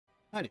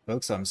Howdy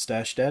folks, I'm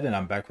StacheDad and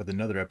I'm back with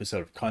another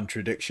episode of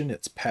Contradiction.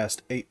 It's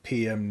past 8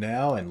 p.m.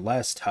 now, and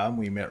last time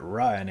we met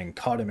Ryan and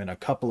caught him in a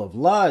couple of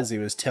lies he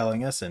was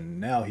telling us, and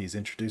now he's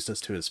introduced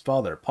us to his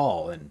father,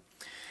 Paul, and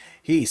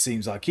he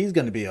seems like he's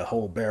going to be a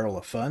whole barrel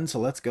of fun, so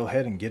let's go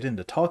ahead and get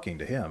into talking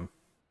to him.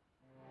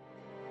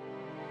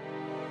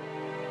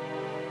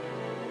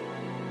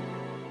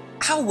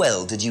 How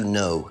well did you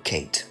know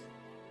Kate?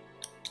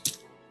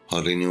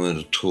 Hardly knew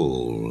her at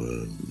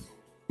all.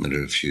 Met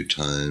her a few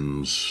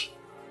times.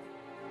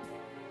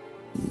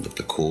 At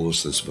the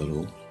course, that's about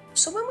all.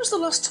 So when was the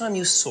last time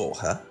you saw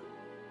her?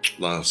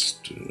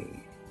 Last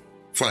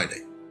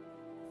Friday.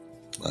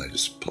 I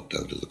just popped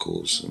out to the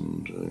course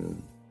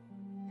and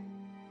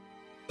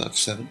about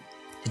 7.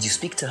 Did you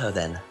speak to her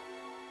then?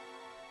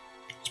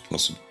 It's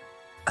possible.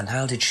 And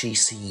how did she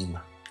seem?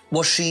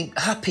 Was she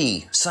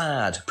happy,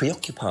 sad,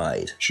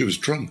 preoccupied? She was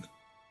drunk.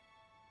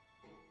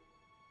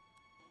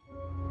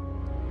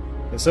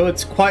 So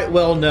it's quite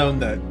well known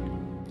that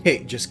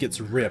Kate just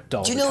gets ripped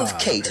all the time. Do you know if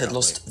Kate had apparently.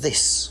 lost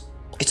this?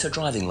 It's her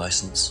driving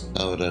license.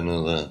 How would I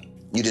know that?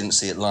 You didn't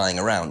see it lying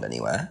around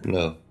anywhere?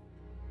 No.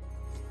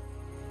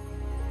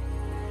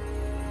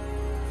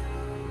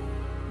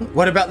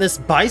 What about this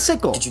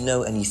bicycle? Did you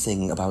know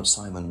anything about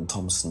Simon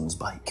Thompson's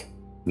bike?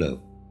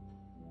 No.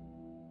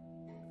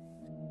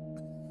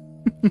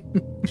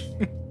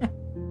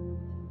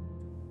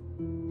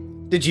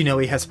 Did you know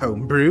he has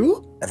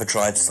homebrew? Ever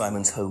tried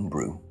Simon's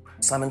homebrew?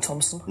 Simon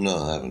Thompson? No,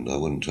 I haven't. I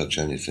wouldn't touch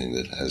anything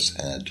that has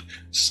had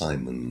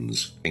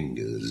Simon's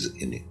fingers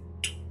in it.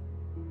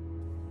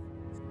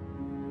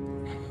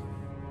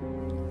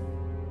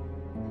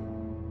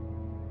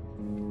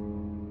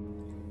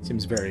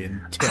 Seems very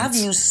intense. Have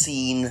you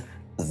seen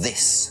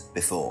this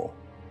before?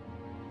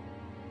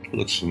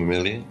 Looks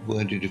familiar.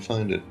 Where did you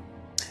find it?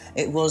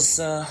 It was,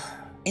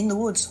 in the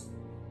woods.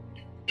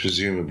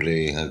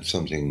 Presumably had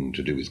something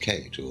to do with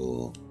Kate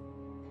or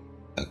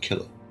a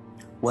killer.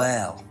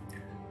 Well,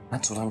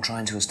 that's what I'm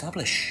trying to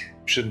establish.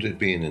 Shouldn't it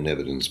be in an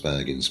evidence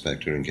bag,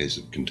 Inspector, in case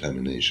of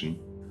contamination?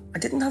 I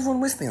didn't have one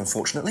with me,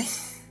 unfortunately.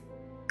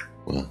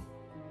 Well,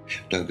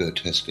 don't go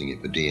testing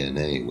it for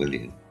DNA, will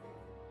you?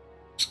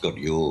 It's got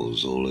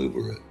yours all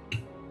over it.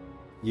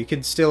 You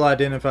can still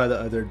identify the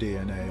other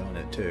DNA on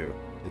it too.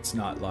 It's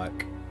not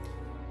like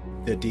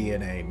the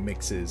DNA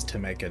mixes to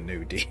make a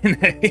new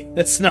DNA.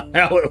 That's not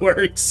how it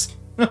works.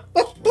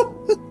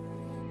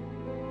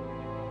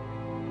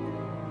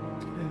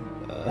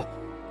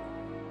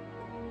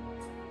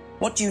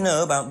 What do you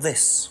know about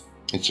this?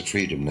 It's a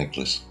freedom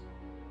necklace.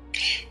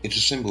 It's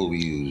a symbol we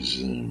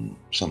use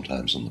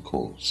sometimes on the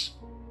course.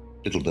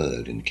 Little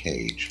bird in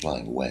cage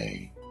flying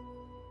away.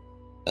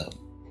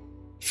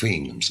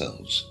 Freeing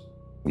themselves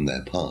from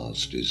their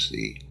past is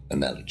the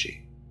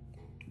analogy.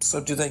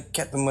 So do they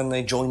get them when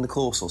they join the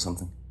course or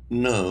something?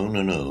 No,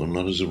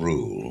 not as a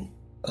rule.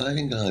 I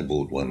think I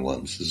bought one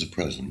once as a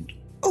present.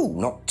 Oh,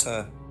 not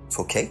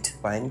for Kate,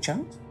 by any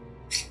chance?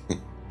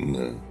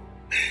 No,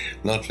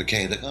 not for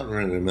Kate. I can't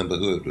really remember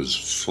who it was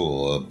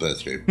for. A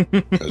birthday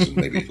present,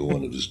 maybe for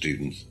one of the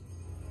students.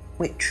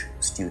 Which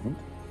student?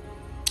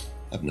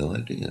 I've no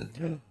idea.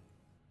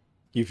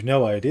 You've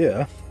no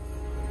idea.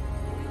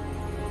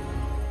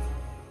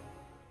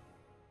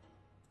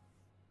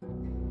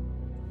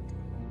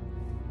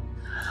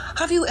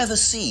 Have you ever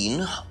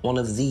seen one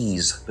of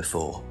these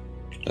before?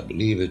 I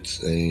believe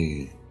it's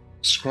a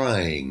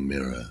scrying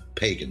mirror,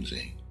 pagan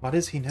thing. Why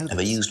does he know Ever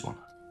this? used one?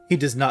 He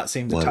does not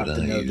seem the Why type would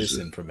to I know use this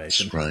a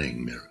information. scrying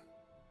mirror?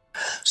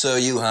 So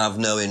you have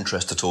no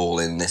interest at all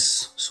in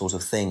this sort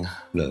of thing?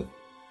 No,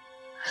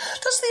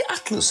 Does the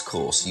Atlas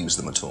course use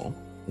them at all?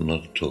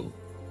 not at all.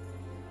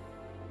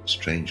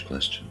 Strange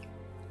question.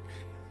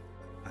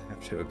 I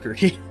have to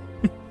agree.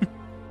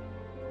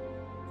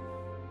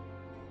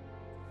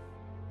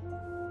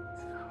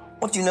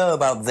 What do you know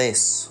about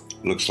this?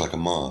 Looks like a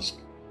mask.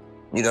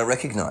 You don't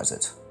recognize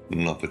it?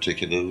 Not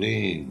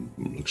particularly.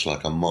 Looks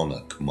like a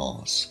monarch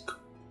mask.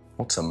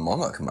 What's a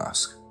monarch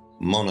mask?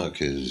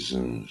 Monarch is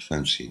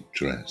fancy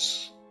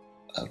dress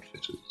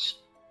outfitters.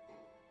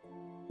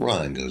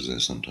 Ryan goes there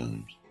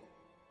sometimes.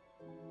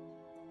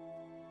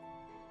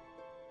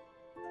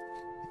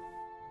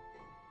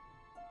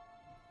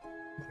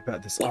 What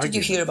about this What did you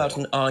argument, hear about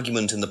though? an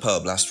argument in the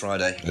pub last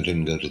Friday? I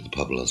didn't go to the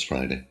pub last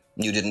Friday.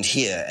 You didn't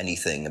hear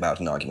anything about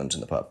an argument in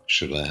the pub?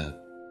 Should I have?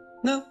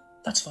 No,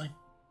 that's fine.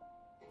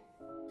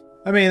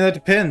 I mean, that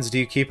depends. Do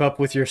you keep up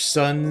with your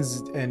sons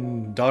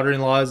and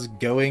daughter-in-law's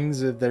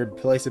goings at their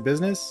place of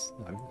business?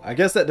 I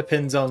guess that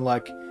depends on,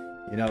 like,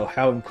 you know,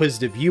 how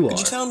inquisitive you are. Could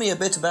you tell me a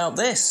bit about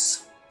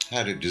this?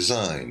 Had it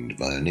designed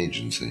by an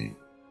agency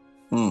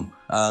And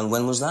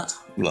when was that?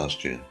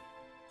 last year.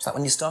 Is that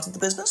when you started the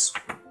business?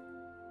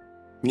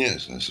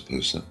 Yes, I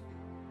suppose so.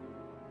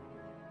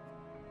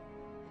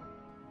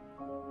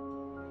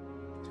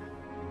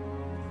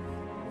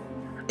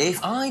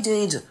 If I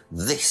did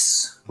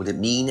this, would it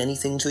mean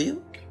anything to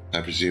you?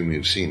 I presume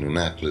you've seen an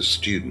Atlas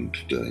student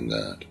doing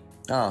that.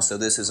 Ah, so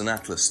this is an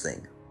Atlas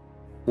thing.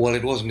 Well,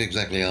 it wasn't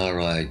exactly our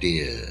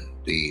idea.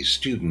 The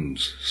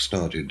students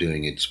started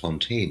doing it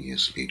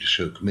spontaneously to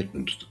show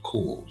commitment to the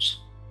cause.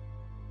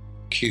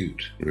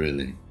 Cute,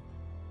 really.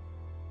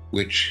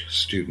 Which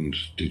student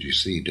did you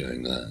see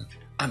doing that?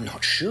 I'm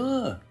not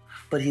sure,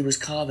 but he was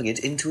carving it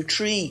into a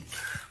tree.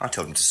 I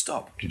told him to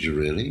stop. Did you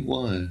really?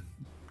 Why?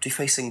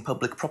 Defacing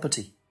public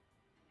property.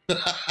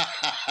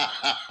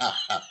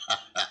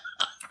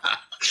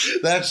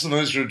 That's the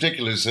most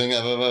ridiculous thing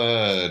I've ever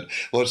heard.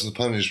 What's the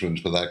punishment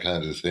for that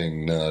kind of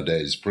thing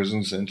nowadays?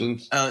 Prison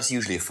sentence? Oh, it's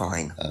usually a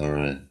fine. All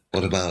right.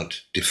 What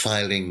about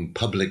defiling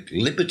public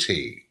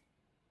liberty?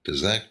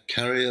 Does that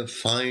carry a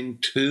fine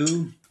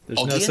too?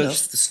 Oddly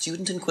enough, the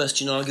student in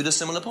question argued a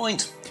similar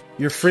point.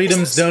 Your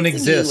freedoms don't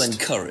exist. You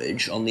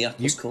encourage on the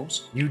Atlas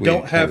course? You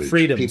don't have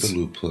freedoms. People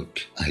who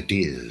put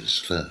ideas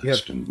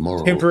first and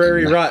moral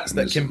temporary rights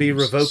that can be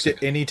revoked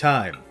at any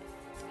time.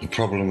 The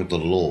problem with the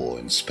law,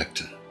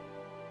 Inspector,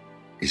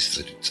 is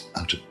that it's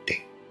out of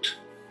date.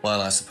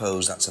 Well, I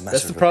suppose that's a matter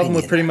of That's the problem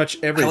opinion. with pretty much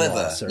every However,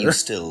 law, sir. you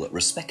still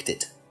respect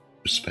it.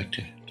 Respect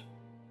it.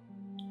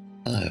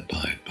 I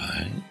abide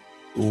by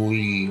it.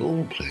 We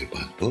all play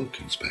by the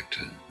book,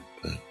 Inspector,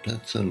 but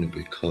that's only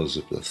because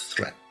of the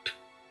threat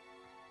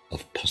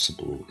of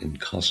possible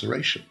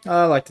incarceration.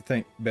 I like to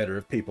think better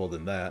of people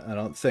than that. I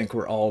don't think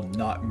we're all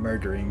not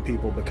murdering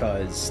people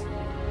because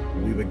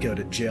we would go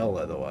to jail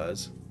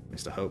otherwise. At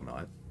least I hope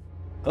not.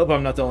 Hope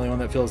I'm not the only one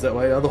that feels that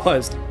way.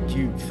 Otherwise,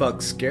 you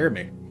fucks scare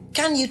me.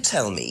 Can you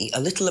tell me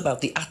a little about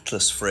the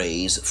Atlas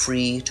phrase,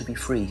 free to be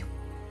free?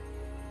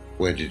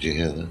 Where did you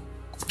hear that?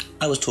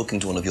 I was talking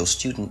to one of your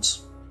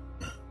students.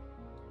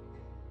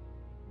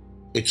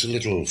 It's a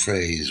little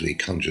phrase we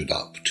conjured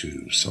up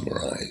to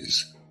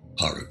summarize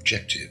our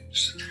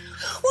objectives.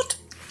 What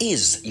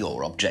is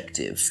your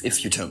objective,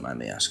 if you don't mind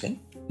me asking?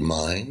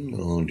 Mine,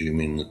 or do you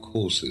mean the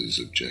course's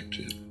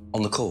objective?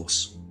 On the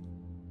course.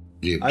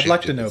 The I'd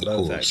like to objective know of the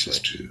both, course is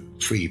actually. to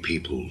free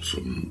people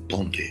from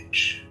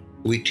bondage.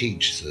 We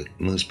teach that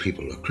most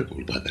people are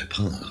crippled by their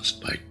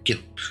past, by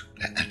guilt,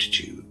 their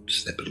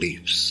attitudes, their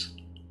beliefs,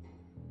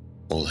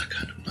 all that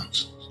kind of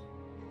nonsense.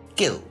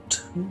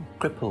 Guilt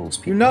cripples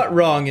people. You're not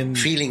wrong in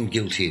Feeling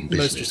guilty in most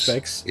business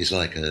respects. is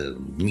like a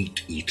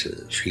meat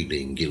eater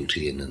feeling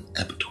guilty in an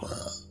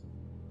abattoir.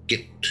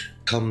 Guilt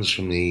comes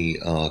from the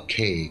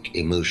archaic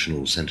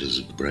emotional centers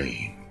of the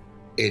brain.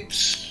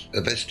 It's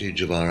a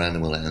vestige of our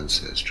animal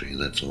ancestry,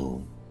 that's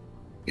all.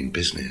 In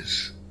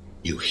business,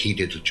 you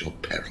heed it at your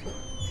peril.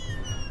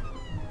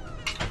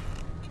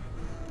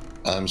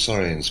 I'm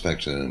sorry,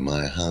 Inspector.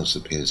 My house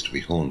appears to be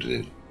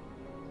haunted.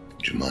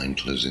 Would you mind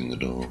closing the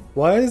door?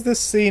 Why is this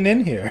scene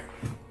in here?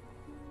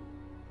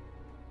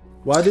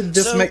 Why did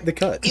this make the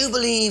cut? You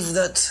believe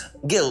that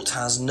guilt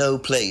has no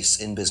place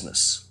in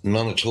business?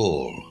 None at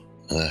all.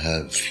 I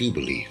have few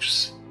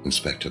beliefs,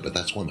 Inspector, but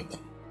that's one of them.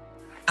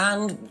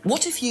 And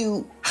what if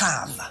you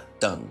have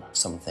done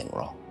something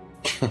wrong?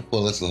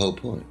 Well, that's the whole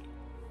point.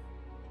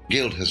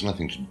 Guilt has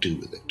nothing to do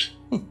with it.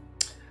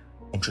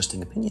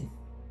 Interesting opinion.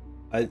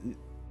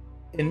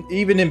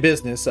 Even in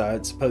business,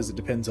 I suppose it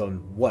depends on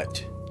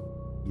what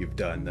you've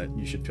done that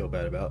you should feel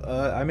bad about.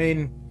 I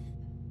mean,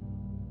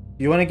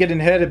 you want to get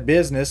ahead of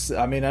business.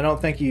 I mean, I don't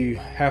think you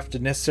have to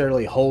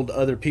necessarily hold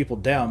other people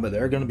down, but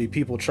there are going to be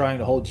people trying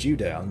to hold you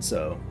down,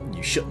 so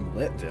you shouldn't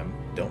let them.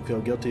 Don't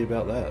feel guilty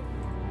about that.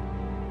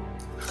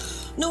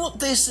 Know what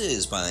this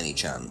is, by any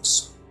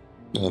chance?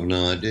 I've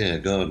no idea.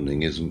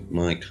 Gardening isn't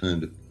my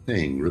kind of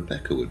thing.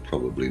 Rebecca would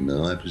probably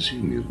know. I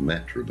presume you've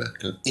met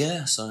Rebecca.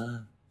 Yes,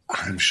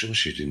 I'm sure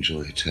she'd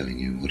enjoy telling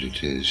you what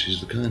it is. She's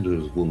the kind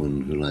of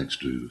woman who likes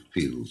to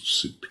feel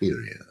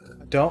superior.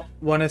 I don't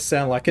want to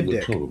sound like a Would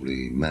dick,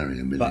 probably marry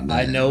a millionaire. but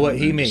I know what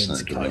he and means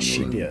decide to run because she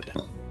her own did.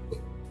 pub.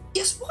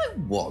 Yes, why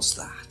was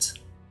that?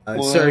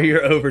 Well, Sir,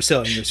 you're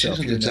overselling She yourself.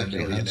 isn't You're no exactly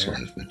millionaire.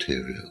 housewife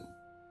material.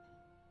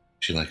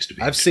 She likes to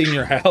be... I've seen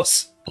your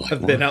house. Like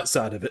I've been what?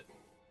 outside of it.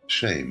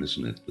 Shame,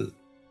 isn't it, that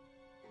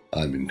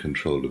I'm in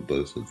control of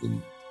both of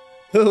them?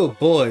 Oh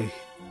boy.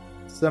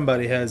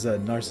 Somebody has a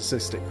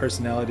narcissistic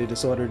personality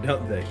disorder,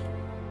 don't they?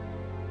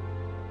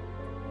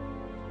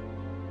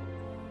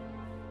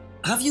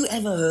 Have you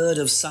ever heard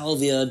of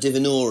Salvia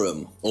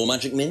divinorum, or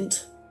magic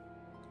mint?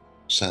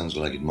 Sounds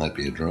like it might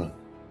be a drug.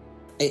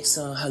 It's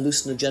a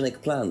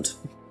hallucinogenic plant.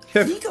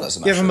 Give Legal, as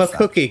a matter him a of fact.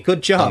 cookie. Good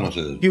I'm job. not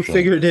a You drug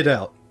figured it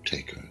out.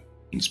 taker,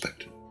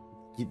 Inspector.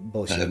 I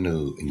Bullshit. have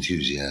no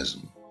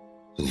enthusiasm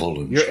for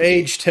voluntary... Your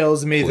age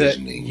tells me that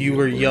poisoning you your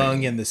were brain.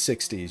 young in the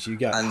 60s. You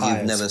got And high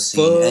you've as never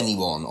seen fuck.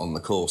 anyone on the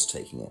course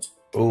taking it.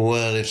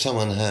 Well, if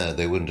someone had,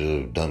 they wouldn't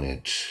have done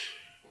it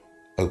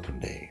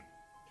openly.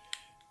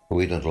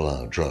 We don't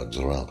allow drugs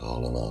or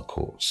alcohol in our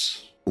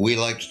course. We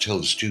like to tell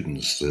the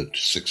students that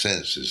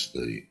success is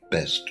the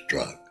best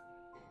drug.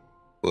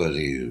 Whether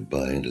you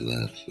buy into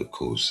that, of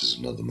course, is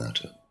another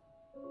matter.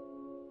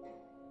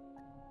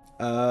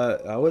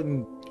 I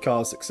wouldn't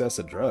call success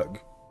a drug.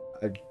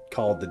 I'd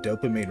call the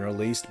dopamine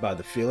released by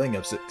the feeling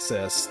of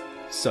success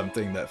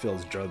something that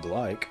feels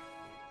drug-like.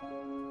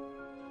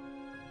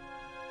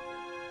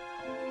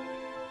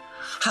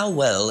 How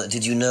well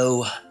did you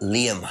know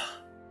Liam?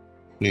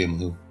 Liam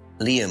who?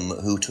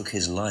 Liam, who took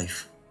his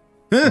life.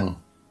 Oh.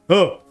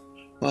 Oh,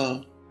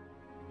 Well,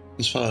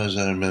 as far as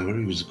I remember,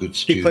 he was a good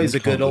student. he plays a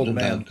good old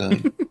man.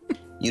 Outgoing.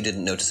 You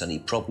didn't notice any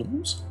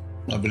problems?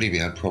 I believe he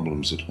had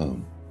problems at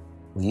home.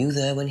 Were you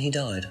there when he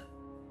died?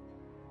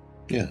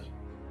 Yes.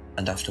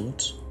 And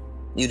afterwards?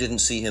 You didn't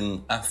see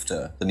him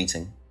after the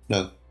meeting?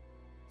 No.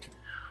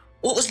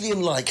 What was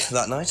Liam like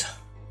that night?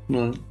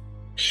 No.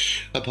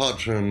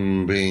 Apart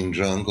from being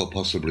drunk, or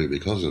possibly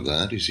because of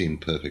that, he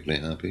seemed perfectly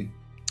happy.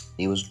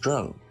 He was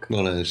drunk.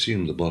 Well, I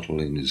assume the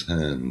bottle in his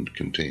hand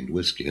contained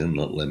whiskey and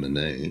not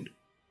lemonade.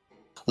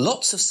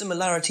 Lots of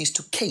similarities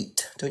to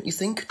Kate, don't you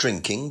think?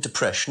 Drinking,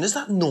 depression, is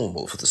that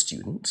normal for the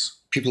students?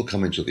 People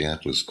come into the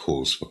Atlas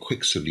course for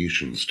quick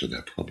solutions to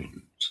their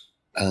problems.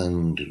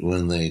 And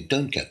when they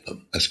don't get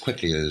them as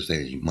quickly as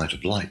they might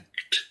have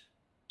liked,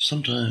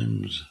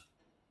 sometimes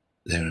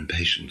their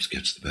impatience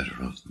gets the better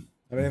of them.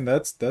 I mean,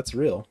 that's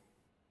real.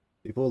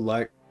 People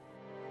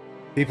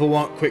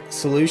want quick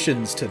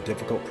solutions to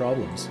difficult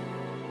problems.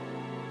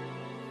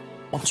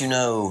 What do you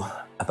know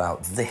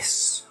about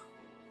this?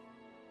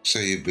 So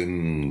you've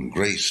been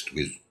graced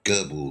with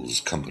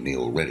Goebbels' company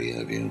already,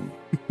 have you?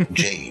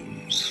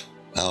 James,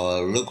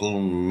 our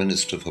local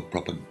minister for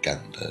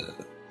propaganda.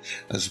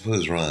 I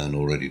suppose Ryan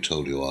already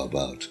told you all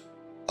about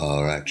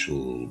our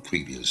actual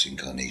previous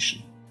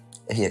incarnation.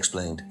 He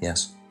explained,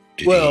 yes.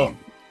 Did he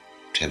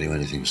tell you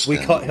anything We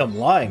scandalous? caught him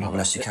lying. Not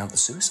unless you about count the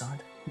suicide.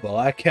 it. Well,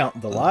 I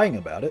count the lying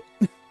about it.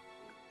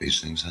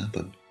 These things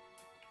happen.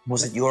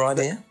 Was it your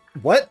idea?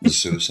 What? The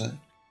suicide?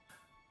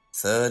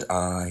 Third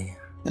eye.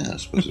 Yeah, I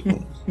suppose it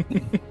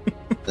was.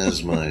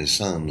 As my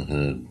son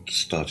had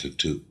started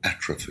to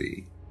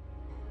atrophy,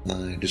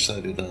 I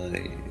decided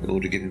I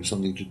ought to give him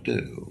something to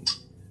do.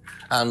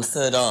 And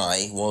third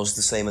eye was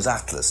the same as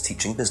Atlas,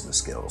 teaching business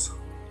skills.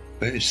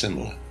 Very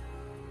similar.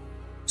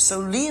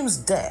 So Liam's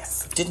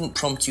death didn't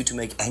prompt you to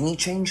make any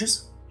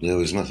changes? There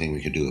was nothing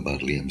we could do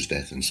about Liam's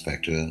death,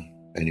 Inspector,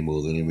 any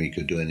more than we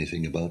could do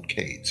anything about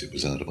Kate's. It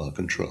was out of our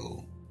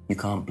control. You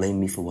can't blame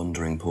me for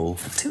wondering, Paul.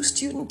 2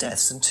 student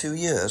deaths in 2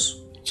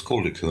 years. It's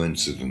called a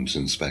coincidence,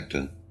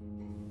 Inspector.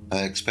 I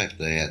expect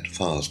they ate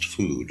fast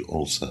food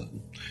also.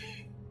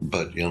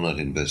 But you're not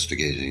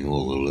investigating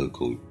all the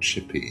local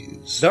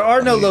chippies. There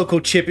are no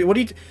local chippy. What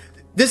do you?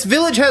 This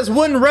village has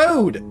one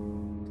road.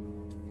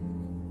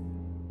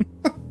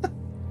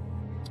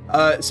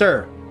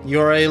 Sir,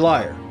 you're a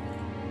liar.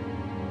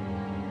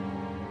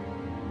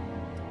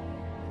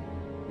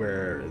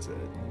 Where is it?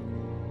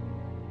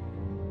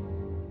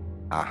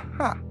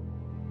 Aha.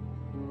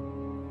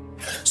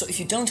 So if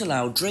you don't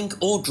allow drink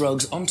or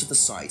drugs onto the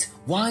site,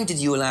 why did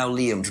you allow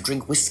Liam to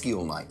drink whiskey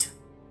all night?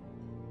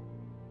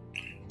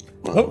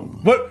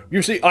 What?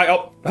 You see,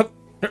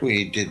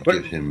 We did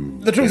give him...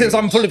 The truth is,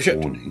 I'm full of shit.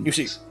 warnings. You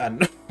see,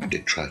 and We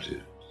did try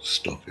to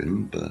stop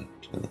him, but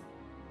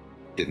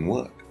didn't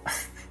work.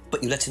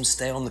 But you let him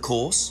stay on the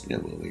course? Yeah,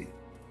 well, we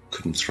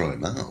couldn't throw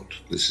him out.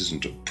 This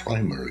isn't a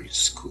primary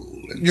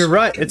school. You're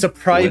right. It's a We're not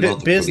private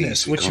the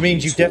business, police. We which can't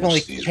means you enforce definitely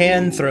these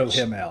can rules. throw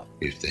him out.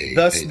 If they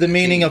Thus pay the their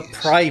meaning of fees,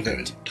 private.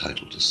 They're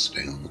entitled to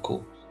stay on the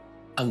course.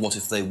 And what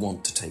if they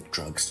want to take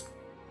drugs?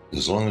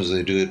 As long as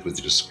they do it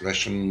with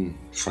discretion,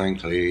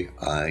 frankly,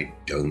 I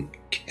don't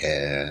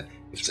care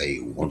if they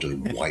want to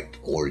wipe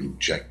or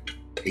inject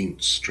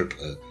paint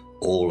stripper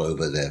all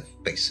over their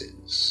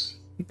faces.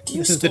 Do you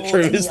This is the store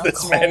any truest this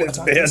alcohol man has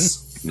at been.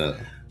 Atlas? No.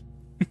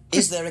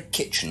 Is there a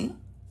kitchen?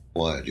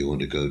 Why? Do you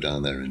want to go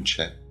down there and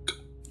check?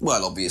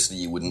 Well, obviously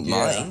you wouldn't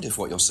Yeah. mind if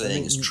what you're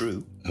saying is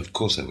true. Of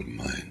course I wouldn't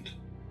mind.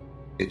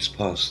 It's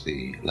past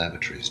the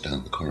lavatories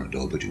down the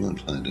corridor, but you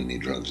won't find any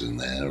drugs in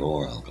there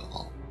or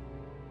alcohol.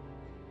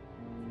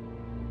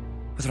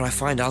 Whether I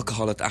find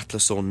alcohol at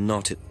Atlas or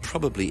not, it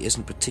probably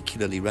isn't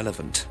particularly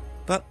relevant.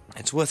 But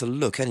it's worth a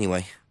look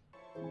anyway.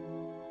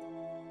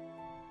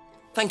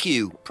 Thank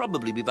you.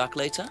 Probably be back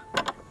later.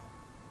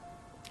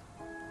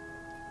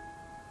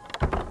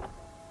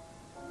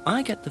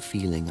 I get the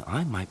feeling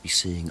I might be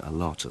seeing a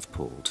lot of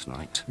Paul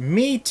tonight.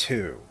 Me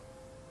too.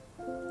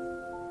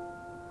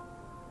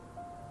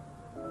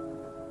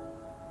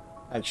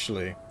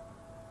 Actually,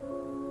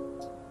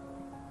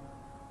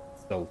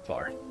 so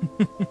far.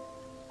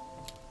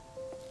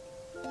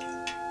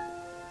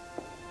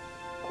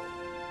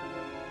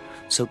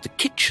 So the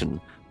kitchen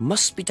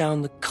must be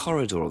down the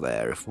corridor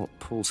there, if what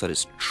Paul said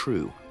is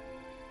true.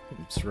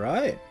 That's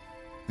right.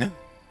 A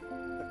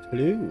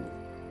clue.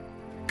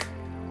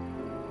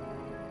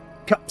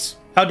 Cops!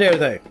 How dare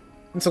they?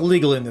 It's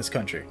illegal in this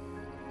country.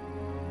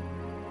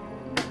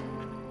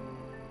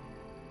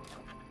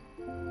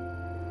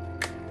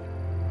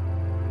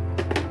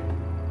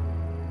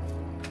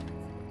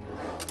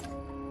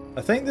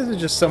 I think this is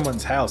just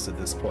someone's house at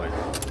this point.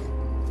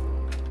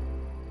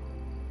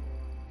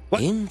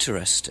 What?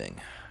 Interesting.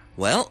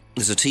 Well,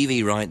 there's a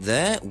TV right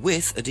there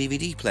with a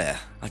DVD player.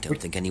 I don't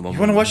think anyone... You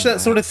want to watch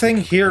that sort of thing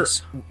pick up here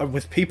this.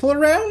 with people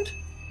around?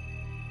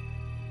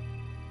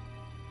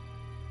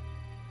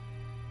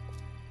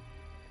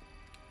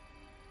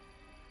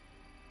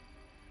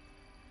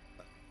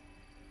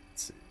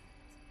 Let's see.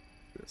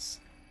 This.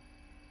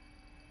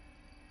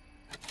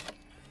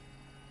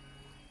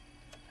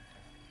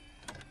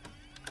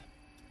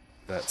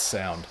 that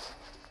sound.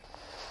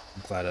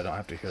 I'm glad I don't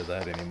have to hear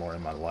that anymore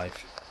in my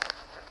life.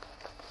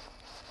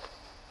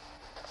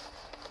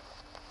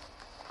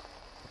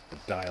 The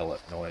dial-up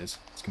noise.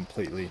 It's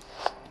completely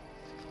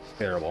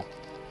terrible.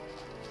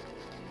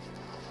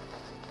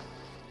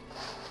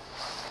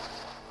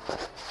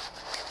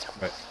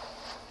 Right.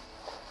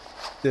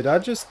 Did I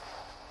just...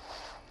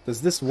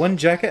 Does this one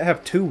jacket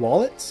have 2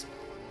 wallets?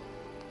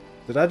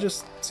 Did I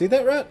just see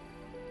that right?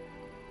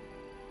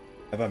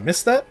 Have I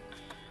missed that?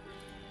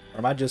 Or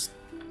am I just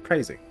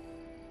crazy?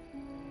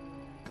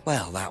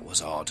 Well, that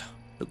was odd.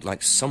 Looked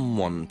like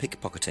someone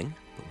pickpocketing,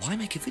 but why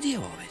make a video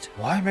of it?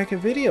 Why make a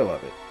video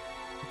of it?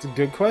 It's a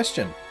good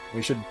question.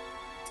 We should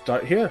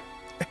start here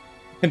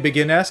and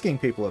begin asking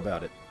people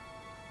about it.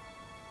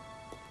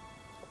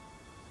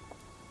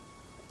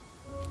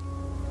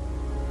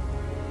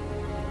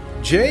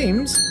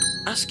 James?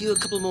 Ask you a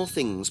couple more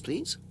things,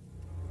 please.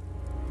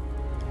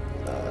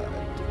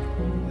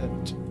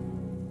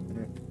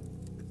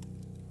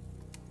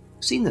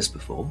 Seen this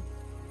before?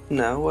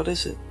 No, what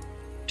is it?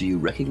 Do you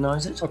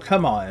recognize it? Oh,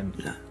 come on.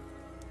 No.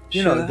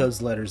 You know what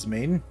those letters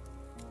mean.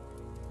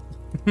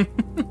 That's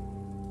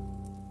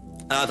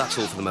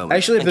all for the moment.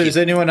 Actually, if Thank there's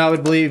you. anyone I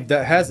would believe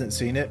that hasn't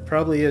seen it,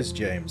 probably is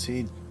James.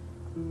 He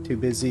too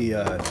busy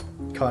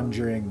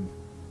conjuring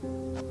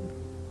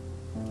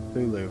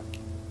Hulu.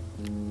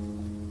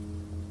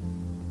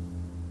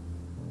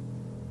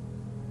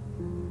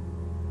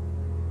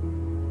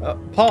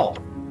 Paul,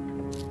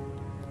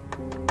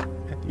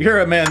 you're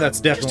a man that's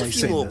definitely Just a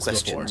few seen more this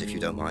questions, before. if you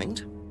don't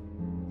mind.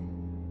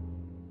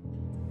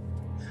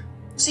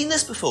 Seen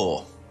this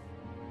before?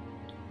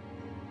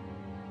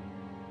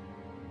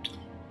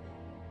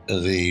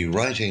 The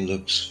writing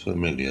looks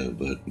familiar,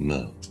 but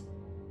no.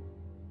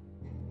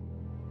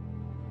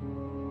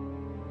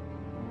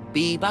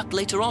 Be back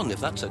later on, if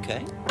that's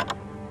okay.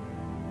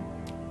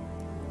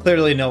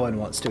 Clearly, no one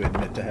wants to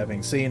admit to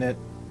having seen it.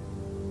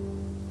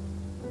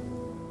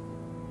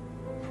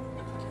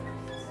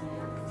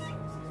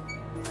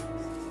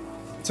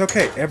 It's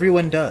okay,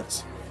 everyone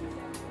does.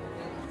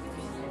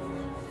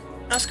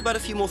 Ask about a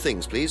few more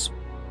things, please.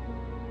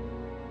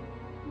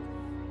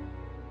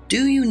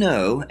 Do you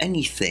know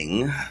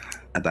anything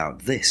about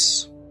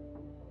this?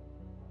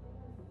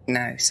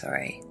 No,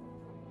 sorry.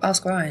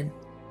 Ask Ryan.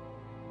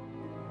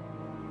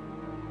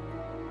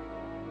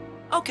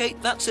 Okay,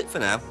 that's it for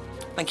now.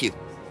 Thank you.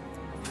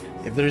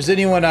 If there's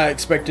anyone I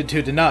expected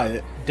to deny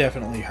it,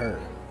 definitely her.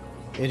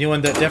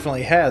 Anyone that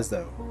definitely has,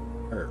 though,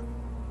 her.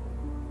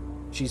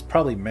 She's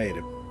probably made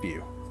a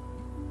few.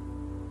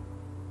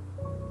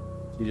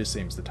 She just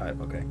seems the type,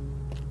 okay.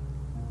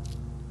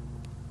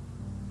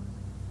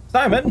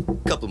 Simon!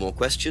 Couple more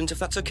questions, if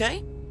that's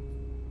okay.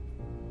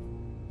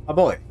 My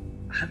boy.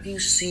 Have you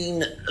seen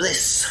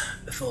this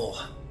before?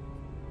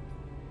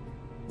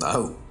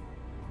 No.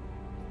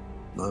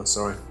 No,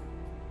 sorry.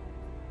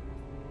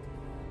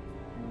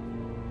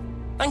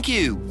 Thank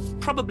you.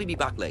 Probably be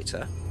back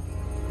later.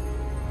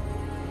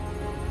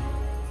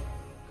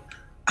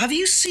 Have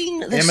you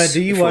seen this Emma,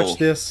 do you before? watch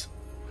this?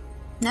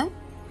 No?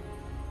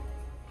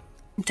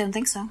 Don't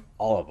think so.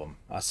 All of them,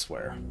 I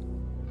swear.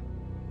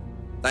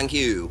 Thank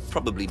you.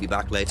 Probably be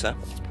back later.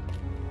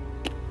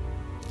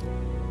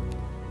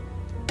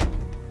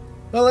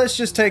 Well, let's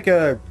just take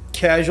a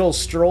casual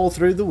stroll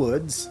through the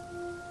woods.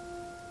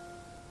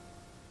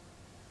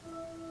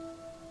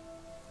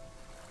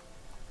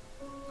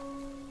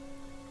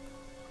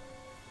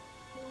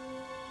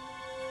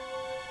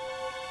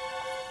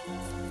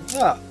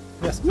 Ah,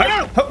 yes. Hey,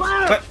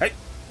 hey,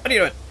 what are you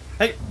doing?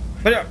 Hey,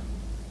 what are you doing?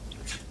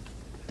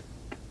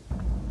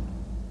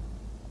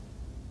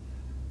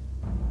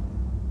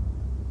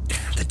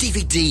 The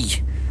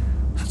DVD!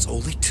 That's all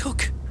they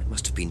took. It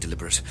must have been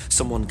deliberate.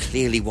 Someone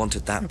clearly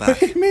wanted that What back.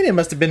 do you mean it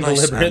must have been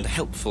Nice deliberate? and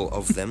helpful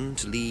of them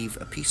to leave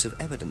a piece of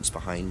evidence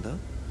behind, though.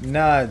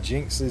 Nah,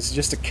 Jinx is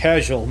just a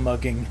casual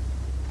mugging.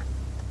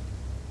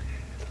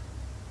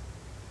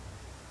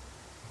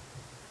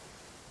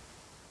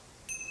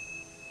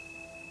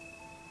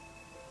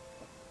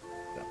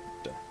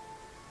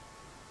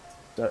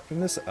 Start from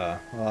this.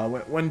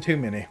 Went one too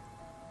many.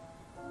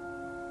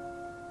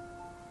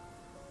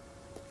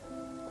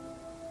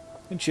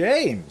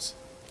 James!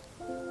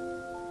 A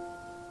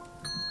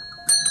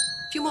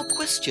few more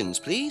questions,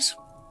 please.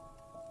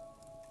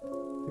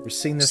 Ever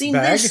seen this Seen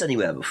bag? this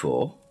anywhere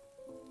before?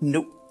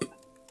 Nope.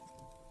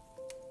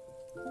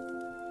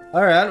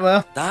 Alright,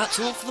 well, That's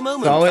all for the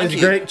moment. it's always Thank you.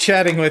 great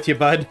chatting with you,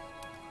 bud.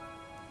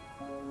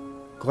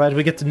 Glad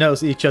we get to know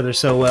each other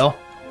so well.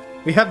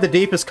 We have the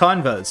deepest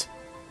convos.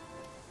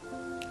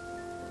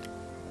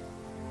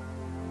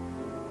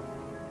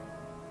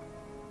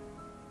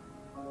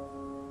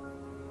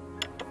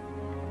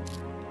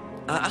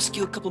 Ask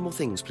you a couple more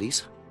things,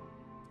 please.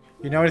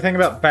 You know anything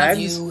about Have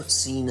bags? you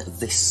seen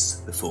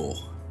this before?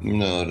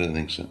 No, I don't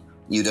think so.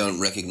 You don't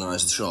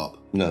recognise the shop?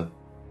 No.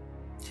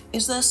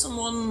 Is there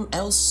someone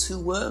else who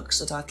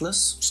works at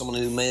Atlas? Someone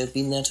who may have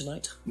been there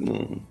tonight?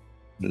 No.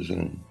 There's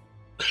a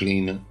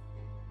cleaner.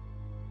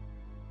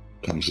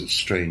 Comes at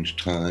strange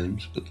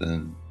times, but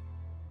then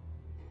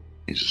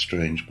He's a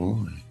strange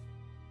boy.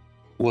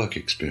 Work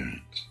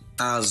experience.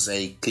 As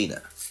a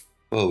cleaner.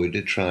 Well, we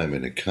did try him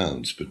in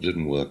accounts, but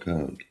didn't work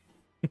out.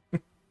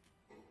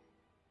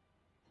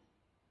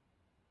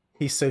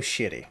 He's so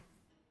shitty.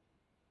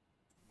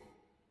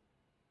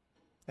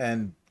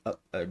 And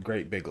a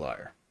great big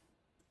liar.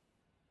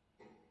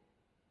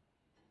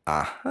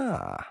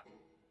 Aha.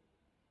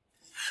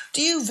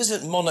 Do you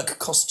visit Monarch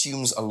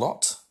Costumes a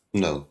lot?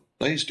 No,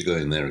 I used to go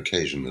in there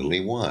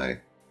occasionally. Why?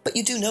 But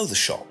you do know the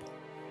shop.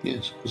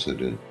 Yes, of course I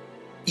do.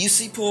 You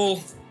see,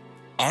 Paul,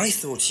 I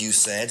thought you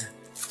said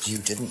you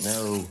didn't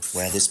know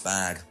where this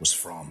bag was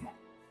from.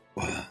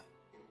 Well,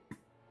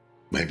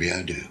 maybe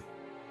I do.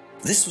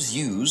 This was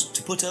used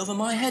to put over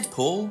my head,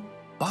 Paul,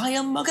 by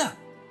a mugger.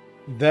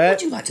 That,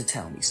 Would you like to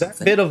tell me that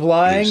something? bit of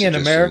lying in That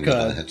I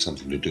America had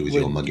something to do with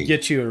your would mugging.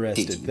 get you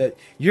arrested. Did you? That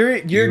you're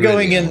You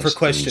going really in for asked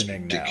the most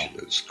questioning now.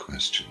 ridiculous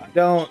question. I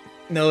don't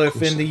know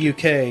if in the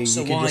UK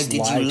So you can why just did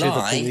lie you to the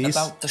lie police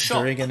about the shop?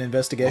 during an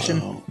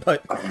investigation, Wow.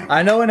 but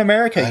I know in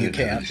America I you didn't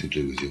have can't. anything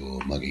to do with your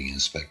mugging,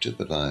 Inspector,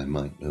 but I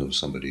might know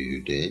somebody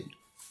who did.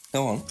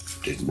 Go on.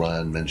 Did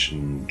Ryan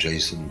mention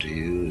Jason to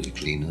you as a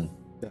cleaner?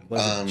 That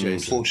wasn't Jason.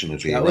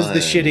 Unfortunately, That was the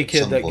Ryan, shitty at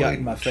kid some that got in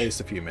point, my face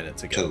a few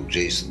minutes ago. told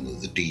Jason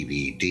that the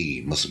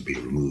DVD mustn't be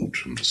removed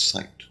from the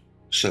site.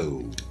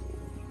 So,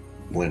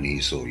 when he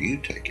saw you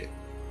take it,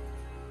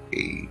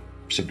 he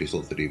simply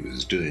thought that he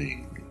was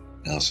doing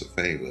us a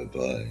favour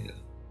by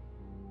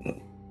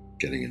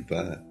getting it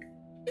back.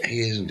 He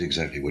isn't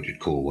exactly what you'd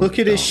call one Look of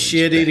at his Darwin's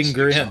shit-eating best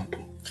grin.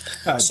 examples.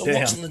 God So damn.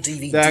 what's on the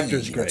DVD The actor's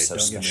that's great, so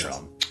don't get me special?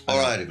 wrong. All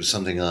right, it was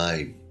something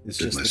I It's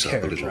did just the myself, a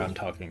character little I'm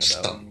talking about.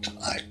 stunt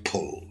I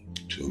pulled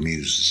to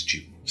amuse the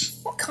students.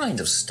 What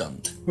kind of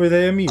stunt? Were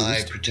they amused?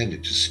 I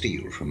pretended to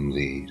steal from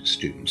the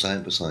students. I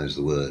emphasize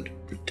the word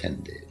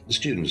pretended. The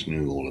students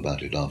knew all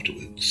about it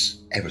afterwards.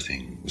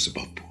 Everything was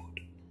above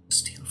board.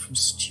 Steal from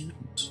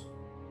students.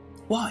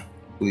 Why?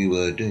 We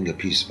were doing a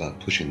piece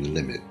about pushing the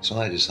limit, so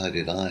I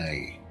decided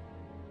I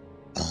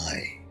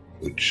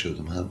would show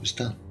them how it was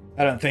done.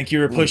 I don't think you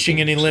were pushing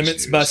any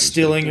limits by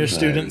stealing your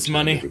students'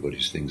 money.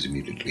 Everybody's things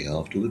immediately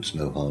afterwards,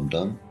 no harm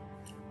done.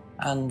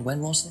 And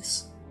when was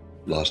this?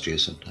 Last year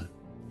sometime.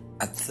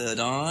 At Third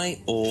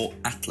Eye or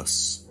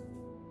Atlas?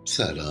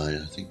 Third Eye,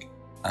 I think.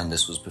 And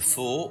this was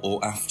before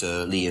or after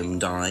Liam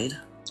died?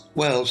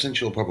 Well,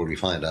 since you'll probably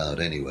find out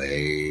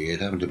anyway, it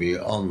happened to be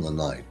on the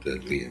night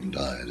that Liam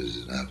died, as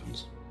it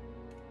happens.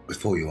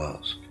 Before you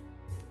ask,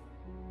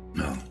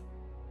 no,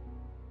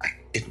 I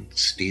didn't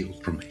steal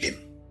from him.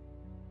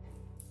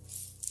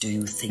 Do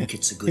you think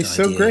it's a good He's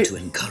so idea great. to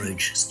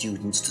encourage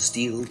students to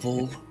steal,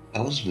 Paul?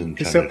 I wasn't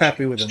He's so encouraging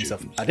happy with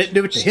himself. students I didn't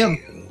do it to him.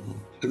 steal.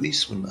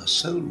 Policemen are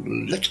so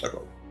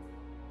literal.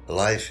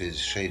 Life is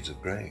shades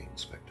of grey,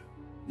 Inspector.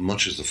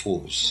 Much as the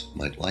Force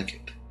might like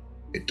it,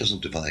 it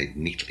doesn't divide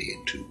neatly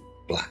into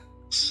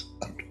blacks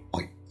and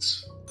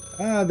whites.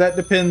 That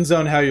depends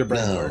on how your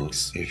brain Now,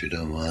 works. if you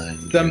don't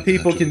mind, Some you'll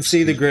people have to can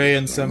see the excuse grey me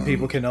and for a some people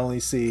moment. can only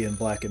see in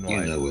black and You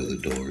white. know where the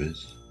door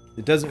is.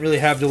 It doesn't really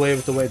have to do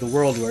with the way the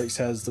world works,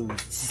 it has to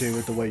do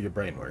with the way your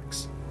brain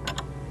works.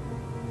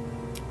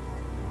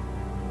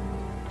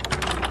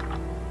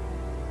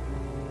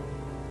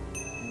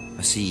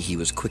 I see he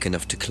was quick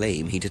enough to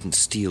claim he didn't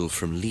steal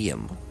from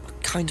Liam.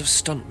 What kind of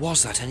stunt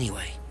was that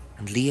anyway?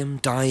 And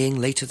Liam dying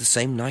later the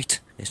same night?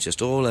 It's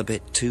just all a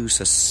bit too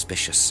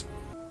suspicious.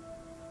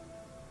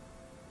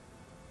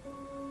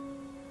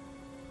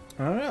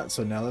 Alright,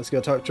 so now let's go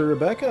talk to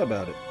Rebecca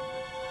about it.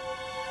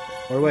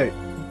 Or wait,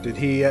 did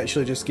he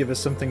actually just give us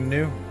something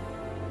new?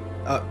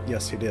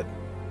 Yes, he did.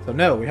 So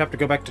no, we have to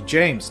go back to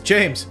James.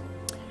 James,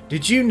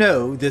 did you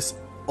know this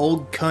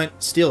old cunt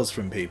steals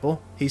from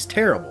people? He's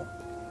terrible.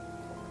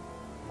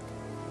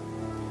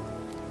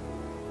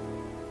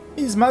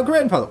 He's my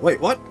grandfather. Wait,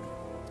 what?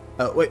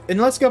 Wait, and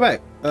let's go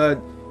back.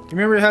 You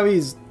remember how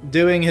he's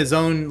doing his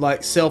own,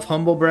 like,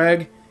 self-humble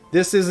brag?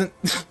 This isn't...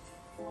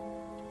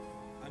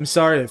 I'm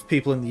sorry if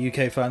people in the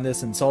UK find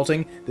this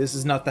insulting. This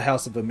is not the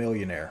house of a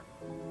millionaire.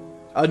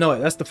 Oh, no, wait,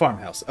 that's the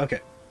farmhouse. Okay,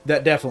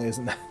 that definitely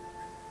isn't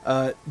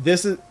that.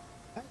 This is...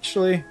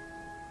 Actually...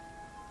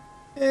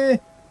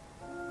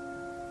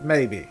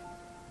 Maybe.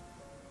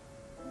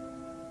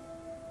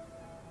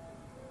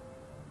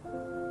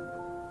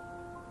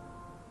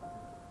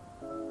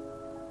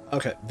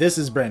 Okay, this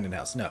is Brandon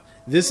House. No,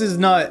 this is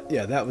not...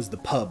 Yeah, that was the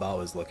pub I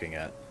was looking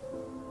at.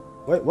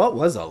 Wait, what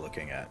was I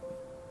looking at?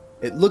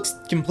 It looks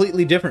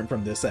completely different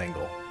from this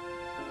angle.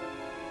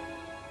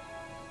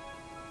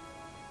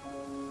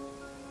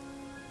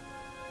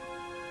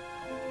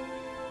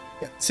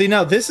 Yeah, see,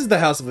 now this is the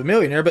house of a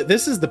millionaire, but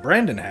this is the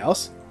Brandon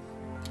house.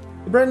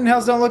 The Brandon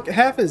house don't look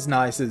half as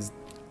nice as...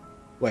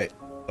 Wait,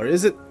 or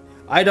is it?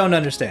 I don't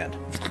understand.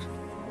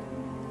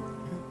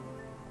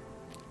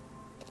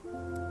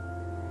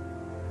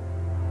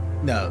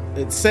 No,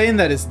 it's saying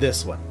that it's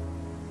this one.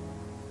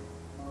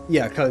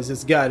 Yeah, because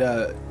it's got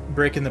a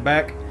brick in the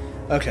back.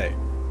 Okay.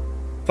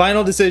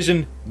 Final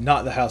decision,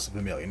 not the house of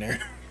a millionaire.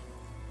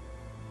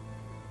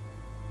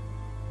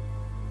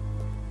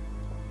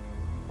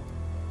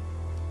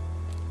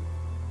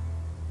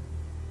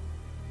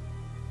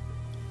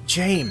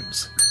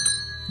 James.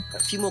 A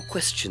few more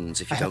questions,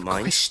 if you I don't have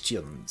mind.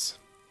 questions.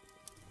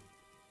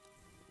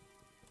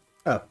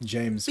 Oh,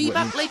 James. Be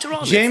back later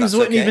on. James if that's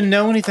wouldn't okay. even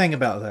know anything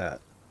about that.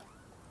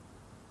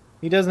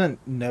 He doesn't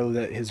know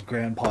that his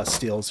grandpa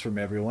steals from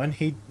everyone.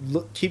 He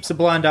keeps a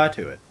blind eye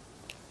to it.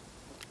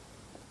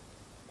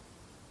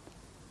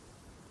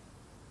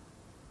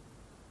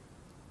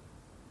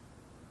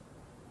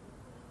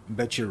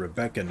 Bet you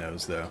Rebecca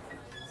knows, though.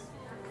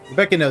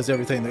 Rebecca knows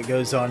everything that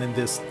goes on in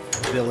this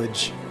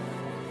village.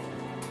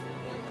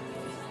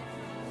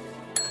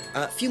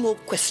 A few more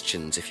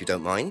questions, if you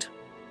don't mind.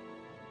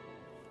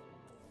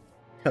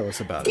 Tell us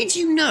about it. Did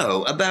you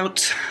know about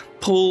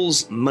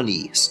Paul's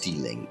money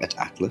stealing at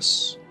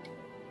Atlas?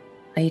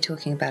 Are you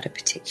talking about a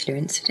particular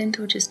incident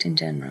or just in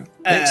general?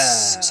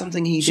 It's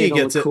something he she did on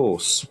gets the it.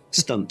 course.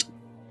 Stunt.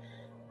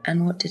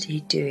 And what did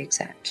he do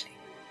exactly?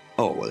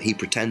 Oh, well, he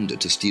pretended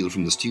to steal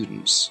from the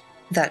students.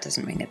 That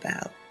doesn't ring a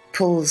bell.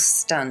 Paul's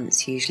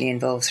stunts usually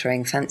involve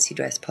throwing fancy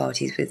dress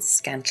parties with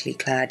scantily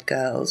clad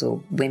girls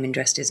or women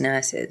dressed as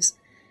nurses.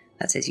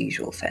 That's his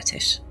usual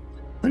fetish.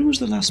 When was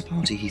the last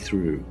party he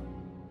threw?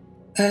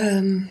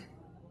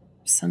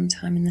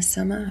 Sometime in the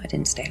summer. I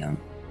didn't stay long.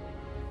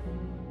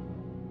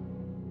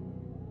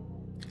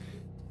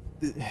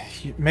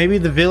 Maybe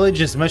the village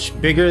is much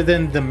bigger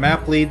than the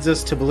map leads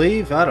us to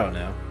believe? I don't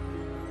know.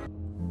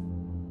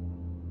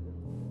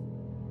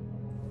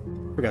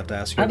 Forgot to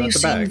ask you Have about you the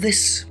seen bag.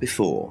 this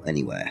before,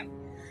 anywhere?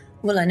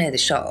 Well, I know the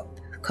shop.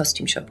 A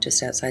costume shop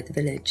just outside the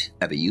village.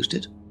 Ever used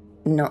it?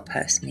 Not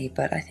personally,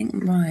 but I think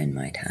Ryan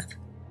might have.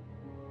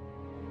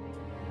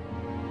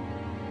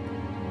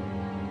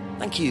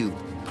 Thank you.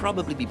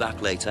 Probably be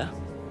back later.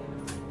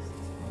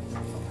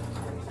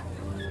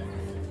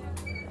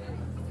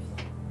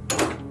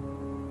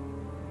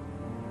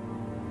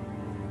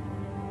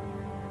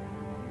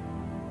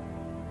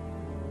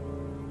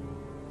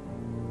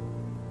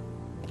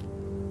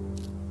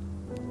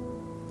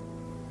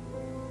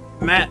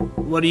 Matt,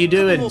 what are you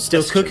Couple doing? more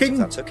Still questions, cooking? if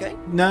that's okay.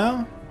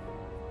 No?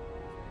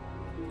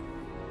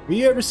 Have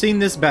you ever seen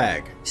this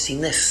bag?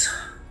 Seen this?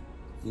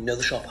 You know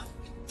the shop?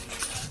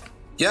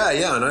 Yeah,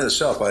 I know the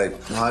shop. I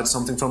hired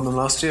something from them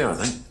last year, I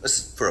think. This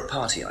is for a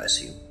party, I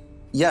assume.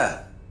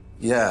 Yeah,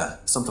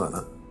 something like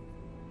that.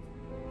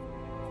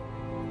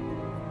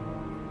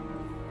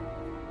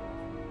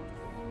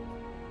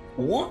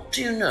 What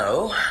do you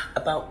know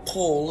about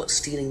Paul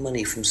stealing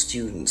money from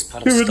students?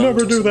 Part He of would stunt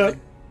never or do that.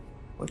 something?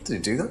 What, did he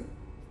do that?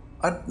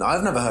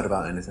 I've never heard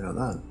about anything like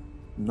that.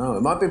 No,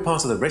 it might be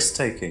part of the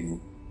risk-taking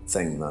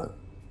thing, though.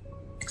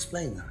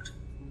 Explain that.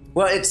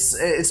 Well,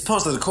 it's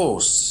part of the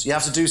course. You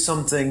have to do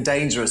something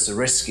dangerous or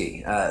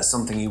risky,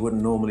 something you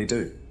wouldn't normally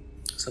do.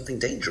 Something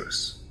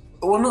dangerous.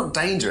 Well, not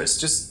dangerous,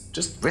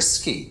 just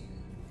risky.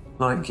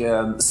 Like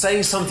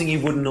saying something you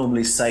wouldn't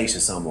normally say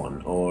to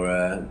someone,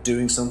 or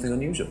doing something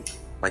unusual.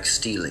 Like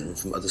stealing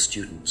from other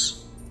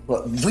students.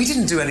 Well, we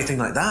didn't do anything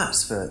like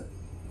that, but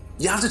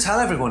you have to tell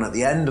everyone at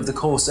the end of the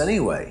course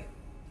anyway.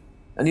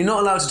 And you're not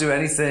allowed to do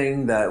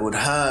anything that would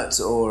hurt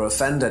or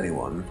offend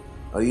anyone,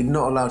 or you're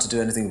not allowed to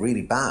do anything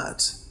really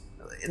bad.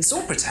 It's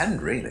all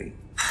pretend, really.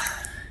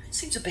 It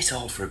seems a bit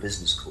odd for a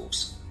business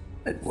course.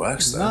 It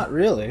works, though. Not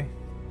really,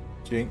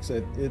 Jinx.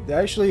 It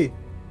actually...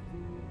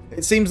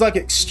 It seems like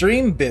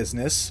extreme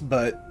business,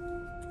 but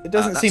it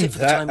doesn't That's seem it for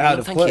the that time out being,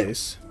 of thank you.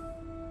 place.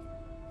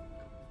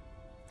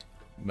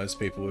 Most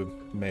people would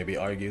maybe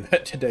argue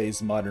that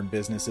today's modern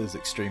business is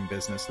extreme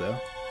business, though.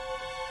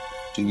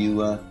 Do you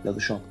know the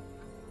shop?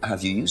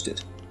 Have you used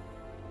it?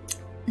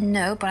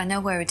 No, but I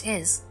know where it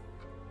is.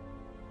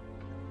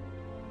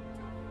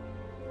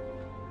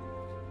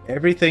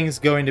 Everything's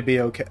going to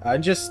be okay. I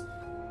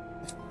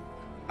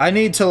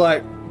need to,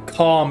 like,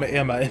 calm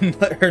Emma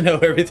and let her know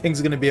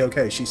everything's going to be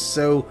okay. She's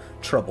so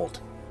troubled.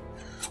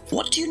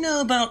 What do you know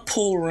about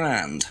Paul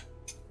Rand?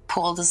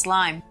 Paul the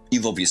Slime.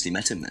 You've obviously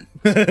met him then.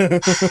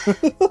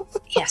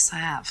 Yes, I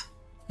have.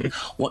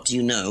 What do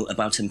you know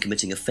about him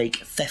committing a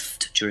fake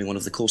theft during one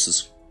of the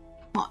courses?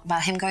 What,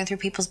 about him going through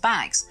people's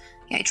bags?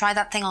 Yeah, he tried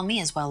that thing on me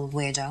as well,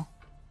 weirdo.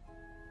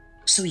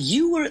 So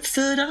you were at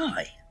Third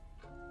Eye?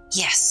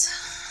 Yes.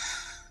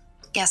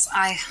 Yes,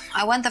 I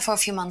went there for a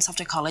few months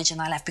after college and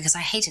I left because I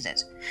hated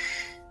it.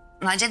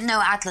 And I didn't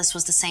know Atlas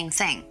was the same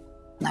thing.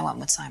 And I went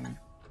with Simon.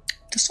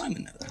 Does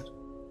Simon know that?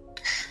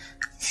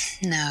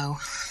 No.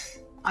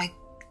 I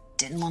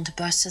didn't want to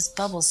burst his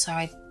bubble, so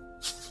I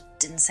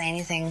didn't say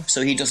anything.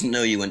 So he doesn't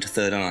know you went to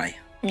Third Eye?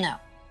 No.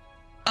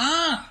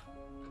 Ah!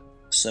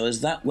 So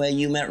is that where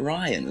you met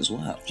Ryan as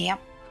well? Yep.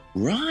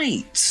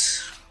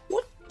 Right.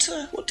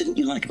 What didn't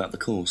you like about the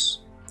course?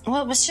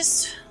 Well, it was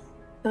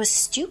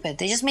stupid.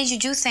 They just made you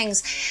do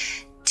things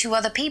to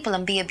other people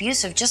and be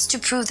abusive just to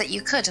prove that you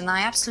could, and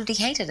I absolutely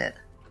hated it.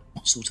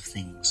 What sort of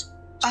things?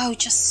 Oh,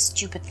 just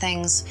stupid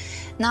things.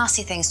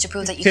 Nasty things to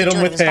prove that you Hit could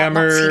them do it. with It was about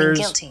not feeling hammers.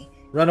 guilty.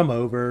 Run them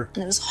over.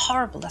 And it was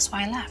horrible. That's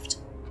why I left.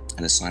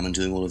 And is Simon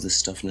doing all of this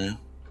stuff now?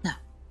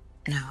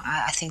 No,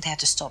 I think they had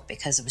to stop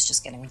because it was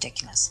just getting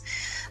ridiculous.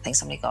 I think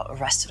somebody got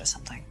arrested or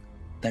something.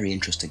 Very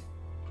interesting.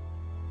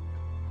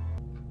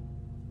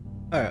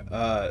 Alright,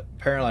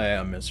 apparently I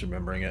am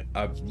misremembering it.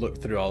 I've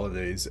looked through all of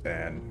these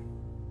and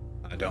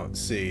I don't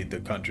see the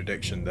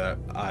contradiction that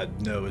I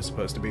know is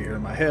supposed to be here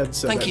in my head,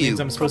 so Thank that you. means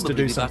I'm supposed to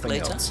Probably do be back something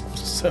later. else.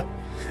 So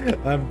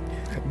I'm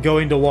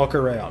going to walk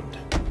around.